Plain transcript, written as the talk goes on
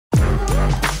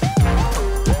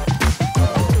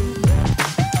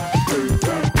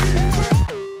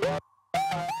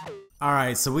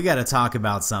Alright, so we got to talk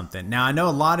about something. Now, I know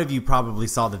a lot of you probably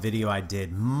saw the video I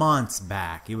did months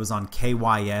back. It was on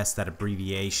KYS, that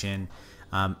abbreviation.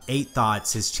 8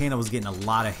 Thoughts. His channel was getting a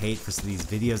lot of hate for these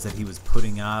videos that he was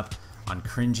putting up on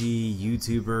cringy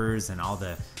YouTubers and all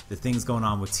the things going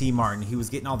on with T Martin. He was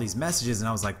getting all these messages, and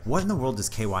I was like, what in the world does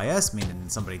KYS mean? And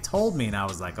somebody told me, and I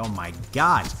was like, oh my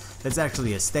gosh, that's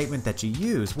actually a statement that you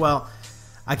use. Well,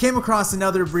 I came across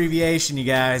another abbreviation, you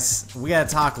guys. We got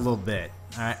to talk a little bit.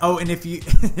 All right. Oh, and if you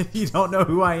if you don't know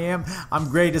who I am, I'm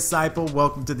Gray Disciple.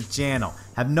 Welcome to the channel.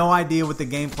 Have no idea what the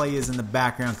gameplay is in the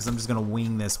background because I'm just gonna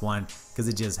wing this one because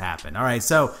it just happened. All right.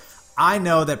 So I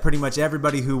know that pretty much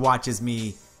everybody who watches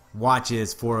me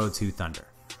watches 402 Thunder.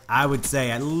 I would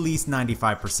say at least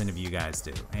 95% of you guys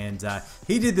do. And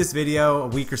he did this video a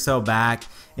week or so back,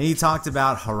 and he talked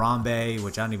about Harambe,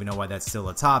 which I don't even know why that's still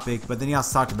a topic. But then he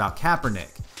also talked about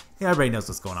Kaepernick. Yeah, everybody knows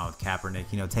what's going on with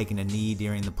Kaepernick. You know, taking a knee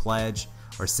during the pledge,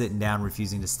 or sitting down,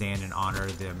 refusing to stand and honor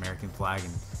the American flag.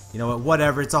 And you know what,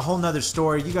 whatever, it's a whole nother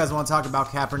story. You guys want to talk about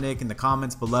Kaepernick in the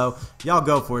comments below, y'all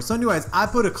go for it. So anyways, I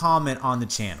put a comment on the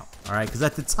channel, all right, because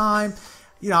at the time,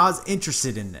 you know, I was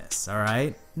interested in this, all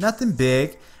right, nothing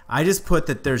big. I just put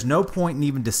that there's no point in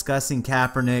even discussing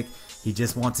Kaepernick. He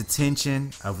just wants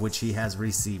attention, of which he has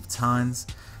received tons.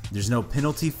 There's no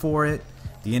penalty for it.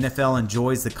 The NFL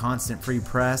enjoys the constant free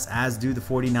press, as do the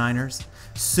 49ers.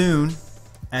 Soon,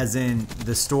 as in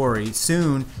the story,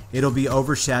 soon it'll be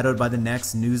overshadowed by the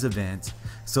next news event.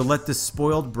 So let the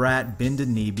spoiled brat bend a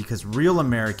knee, because real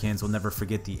Americans will never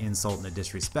forget the insult and the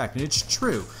disrespect. And it's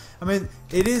true. I mean,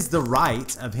 it is the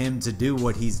right of him to do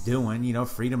what he's doing. You know,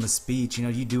 freedom of speech. You know,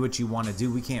 you do what you want to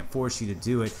do. We can't force you to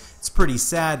do it. It's pretty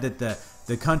sad that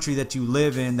the country that you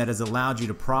live in, that has allowed you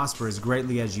to prosper as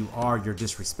greatly as you are, you're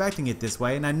disrespecting it this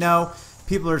way. And I know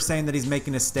people are saying that he's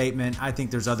making a statement. I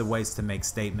think there's other ways to make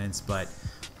statements, but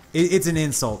it's an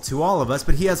insult to all of us,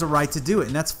 but he has a right to do it,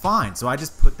 and that's fine. So I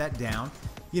just put that down,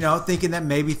 you know, thinking that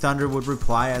maybe Thunder would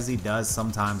reply, as he does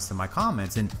sometimes, to my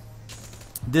comments. And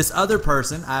this other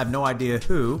person, I have no idea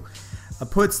who,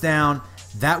 puts down,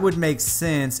 that would make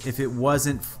sense if it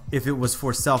was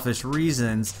for selfish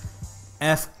reasons,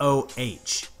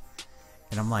 FOH.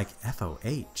 And I'm like,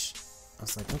 FOH? I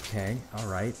was like, okay, all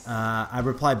right. I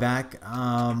reply back,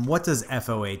 what does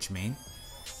FOH mean?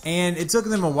 And it took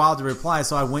them a while to reply,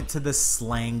 so I went to the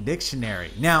slang dictionary.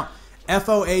 Now,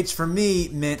 FOH for me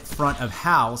meant front of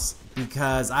house,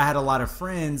 because I had a lot of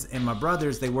friends and my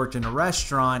brothers, they worked in a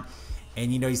restaurant,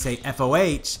 and you know, you say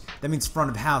FOH, that means front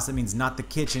of house. That means not the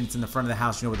kitchen, it's in the front of the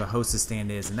house, you know, where the hostess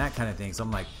stand is and that kind of thing. So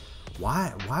I'm like,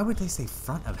 why would they say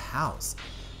front of house?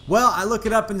 Well, I look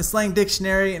it up in the slang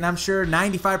dictionary, and I'm sure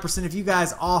 95% of you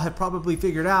guys all have probably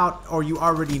figured out, or you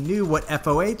already knew what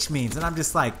FOH means. And I'm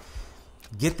just like,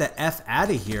 get the F out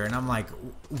of here. And I'm like,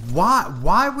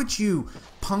 why would you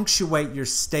punctuate your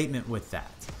statement with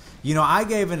that? You know, I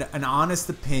gave an honest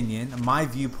opinion, my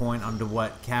viewpoint onto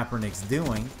what Kaepernick's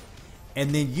doing, and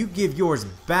then you give yours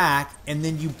back, and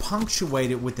then you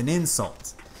punctuate it with an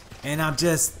insult. And I'm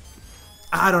just,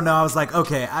 I don't know, I was like,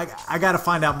 okay, I gotta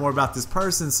find out more about this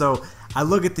person. So I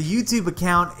look at the YouTube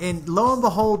account, and lo and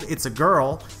behold, it's a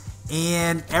girl,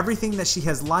 and everything that she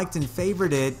has liked and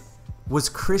favorited was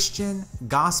Christian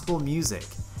gospel music.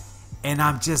 And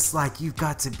I'm just like, you've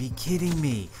got to be kidding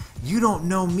me. You don't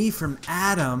know me from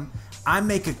Adam. I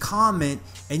make a comment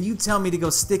and you tell me to go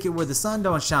stick it where the sun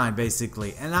don't shine,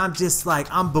 basically. And I'm just like,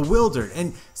 I'm bewildered.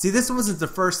 And see, this wasn't the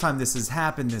first time this has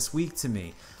happened this week to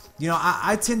me. You know,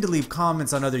 I tend to leave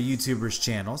comments on other YouTubers'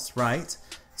 channels, right?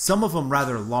 Some of them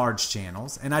rather large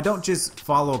channels. And I don't just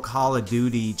follow Call of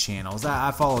Duty channels.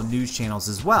 I follow news channels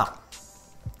as well.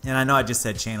 And I know I just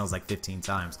said channels like 15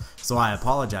 times, so I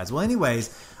apologize. Well, anyways,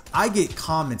 I get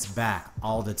comments back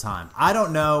all the time. I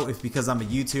don't know if because I'm a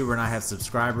YouTuber and I have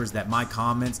subscribers that my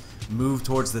comments move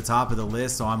towards the top of the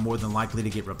list, so I'm more than likely to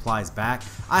get replies back.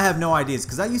 I have no ideas,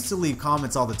 because I used to leave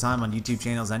comments all the time on YouTube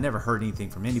channels. I never heard anything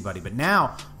from anybody, but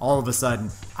now all of a sudden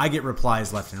I get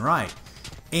replies left and right.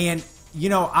 And you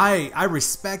know, I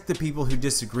respect the people who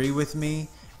disagree with me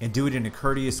and do it in a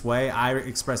courteous way. I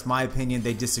express my opinion,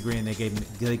 they disagree, and they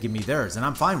give me theirs, and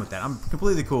I'm fine with that. I'm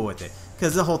completely cool with it,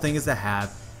 because the whole thing is to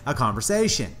have a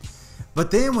conversation. But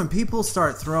then when people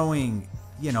start throwing,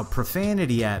 you know,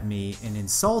 profanity at me and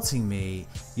insulting me,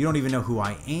 you don't even know who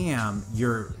I am,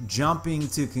 you're jumping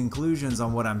to conclusions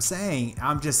on what I'm saying,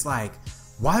 I'm just like,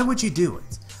 why would you do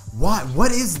it?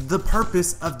 What is the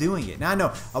purpose of doing it? Now, I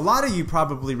know a lot of you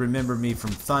probably remember me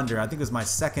from Thunder. I think it was my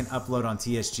second upload on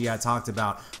TSG. I talked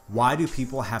about, why do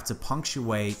people have to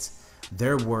punctuate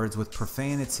their words with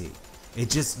profanity? It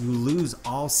just, you lose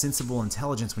all sensible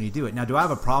intelligence when you do it. Now, do I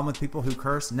have a problem with people who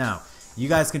curse? No. You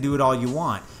guys can do it all you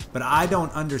want, but I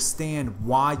don't understand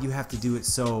why you have to do it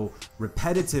so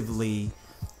repetitively,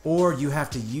 or you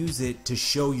have to use it to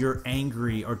show you're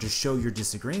angry or to show your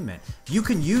disagreement. You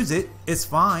can use it, it's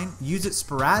fine. Use it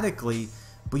sporadically,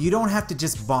 but you don't have to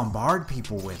just bombard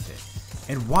people with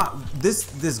it. And what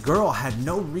this girl had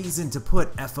no reason to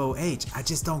put FOH. I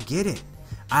just don't get it.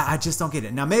 I just don't get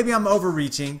it. Now maybe I'm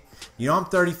overreaching. You know, I'm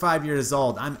 35 years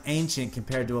old. I'm ancient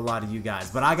compared to a lot of you guys,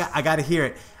 but I got to hear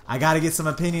it. I got to get some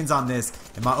opinions on this.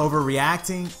 Am I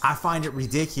overreacting? I find it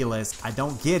ridiculous. I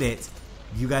don't get it.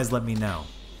 You guys let me know.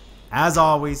 As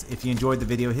always, if you enjoyed the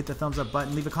video, hit the thumbs up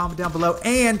button, leave a comment down below,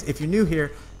 and if you're new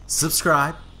here,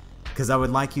 subscribe, because I would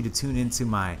like you to tune into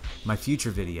my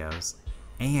future videos,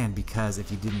 and because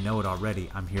if you didn't know it already,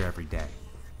 I'm here every day.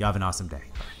 Y'all have an awesome day.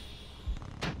 Bye.